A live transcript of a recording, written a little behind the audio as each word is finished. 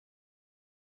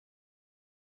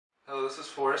Hello, this is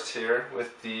Forrest here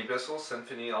with the Bissell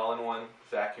Symphony all-in-one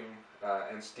vacuum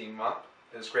and steam mop.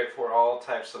 It's great for all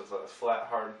types of flat,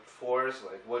 hard floors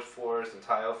like wood floors and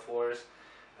tile floors.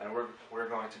 And we're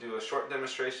going to do a short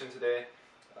demonstration today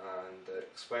and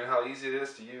explain how easy it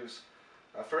is to use.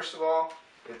 First of all,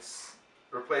 it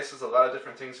replaces a lot of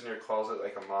different things in your closet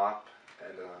like a mop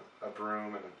and a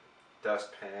broom and a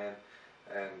dustpan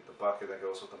and the bucket that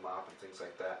goes with the mop and things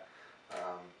like that.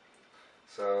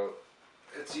 So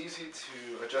it's easy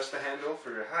to adjust the handle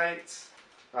for your height.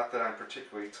 Not that I'm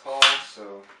particularly tall,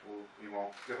 so we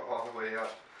won't go all the way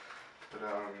up. But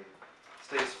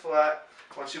stays flat.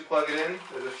 Once you plug it in,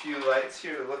 there's a few lights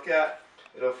here to look at.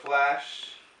 It'll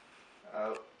flash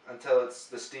until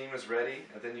the steam is ready,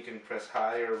 and then you can press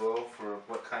high or low for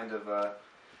what kind of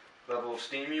level of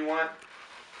steam you want.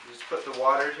 You just put the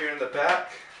water here in the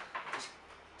back just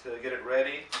to get it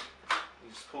ready. You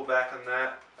just pull back on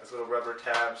that. As little rubber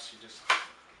tabs, you just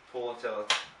pull until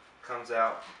it comes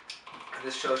out. And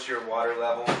this shows your water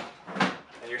level.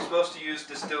 And you're supposed to use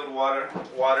distilled water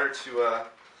to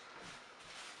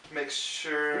make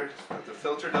sure that the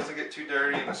filter doesn't get too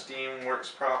dirty and the steam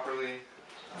works properly.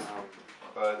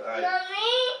 But I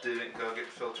didn't go get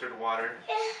filtered water,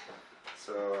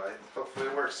 so hopefully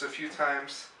it works a few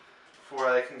times before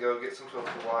I can go get some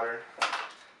filtered water.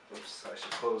 Oops, I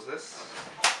should close this.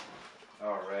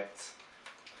 Alright.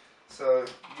 So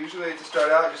usually to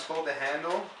start out, just hold the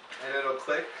handle and it'll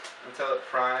click until it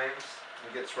primes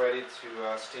and gets ready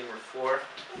to steam your floor.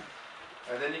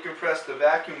 And then you can press the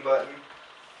vacuum button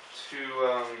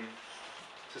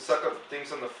to suck up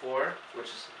things on the floor,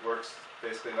 which works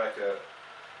basically like a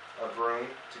broom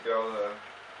to go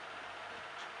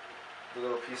the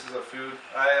little pieces of food.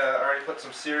 I already put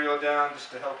some cereal down just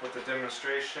to help with the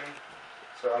demonstration,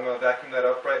 so I'm going to vacuum that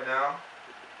up right now.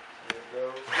 There it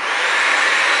goes.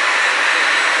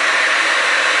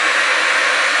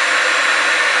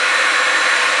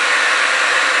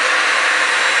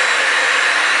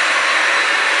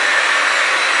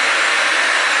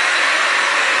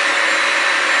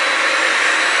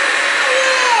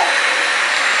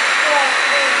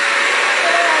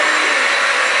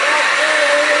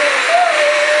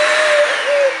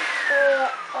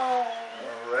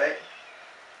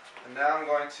 Now I'm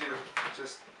going to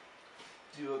just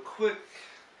do a quick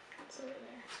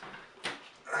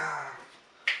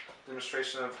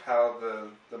demonstration of how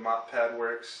the mop pad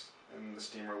works and the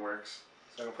steamer works.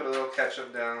 So I'm going to put a little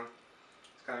ketchup down.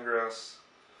 It's kind of gross,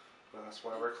 but that's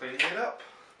why we're cleaning it up.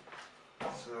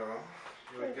 So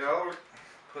here we go.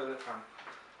 Put it on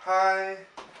high,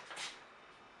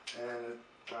 and it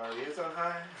already is on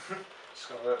high. Just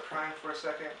going to let it prime for a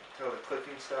second until the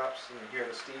clicking stops and you hear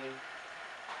the steam.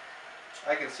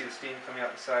 I can see the steam coming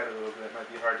out the side a little bit. It might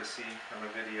be hard to see on the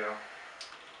video,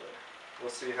 but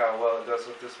we'll see how well it does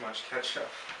with this much ketchup.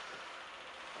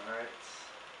 Alright.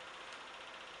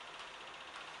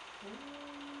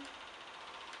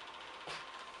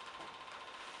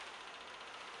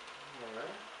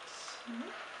 Alright.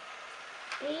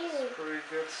 It's pretty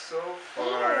good so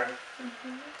far.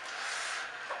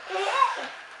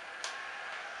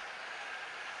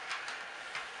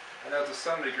 I know to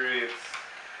some degree it's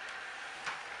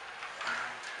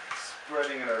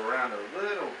spreading it around a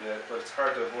little bit, but it's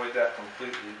hard to avoid that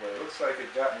completely, but it looks like it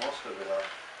got most of it up.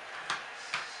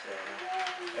 So,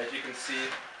 as you can see,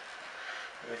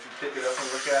 if you pick it up and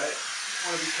look at it,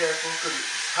 you want to be careful because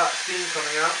it's hot steam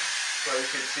coming out, but you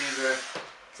can see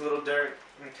it's a little dirt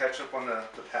and ketchup on the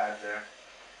pad there.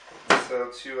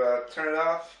 So to turn it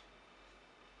off,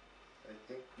 I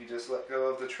think you just let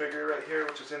go of the trigger right here,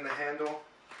 which is in the handle,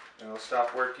 and it'll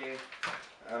stop working.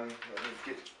 Let me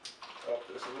get up,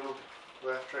 there's a little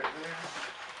left right there.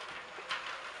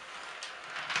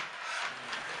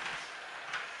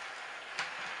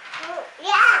 Oh,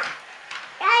 yeah!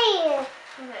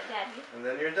 Daddy. And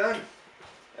then you're done.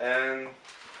 And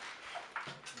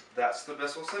that's the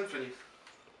Bissell Symphony.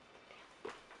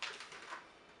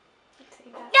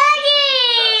 Daddy!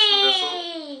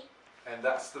 And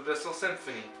that's the Bissell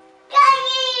Symphony.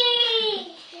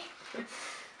 Daddy!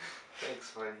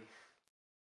 Thanks, buddy.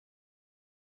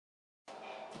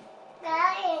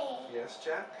 Daddy! Yes,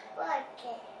 Jack? What?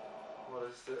 What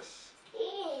is this?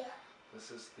 Yeah. This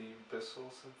is the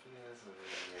Bissell Symphony, isn't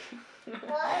it?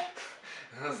 What?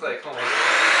 I was like, oh my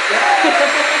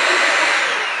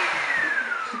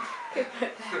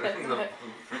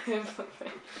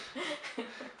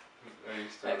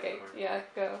god! Okay, yeah,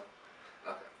 go.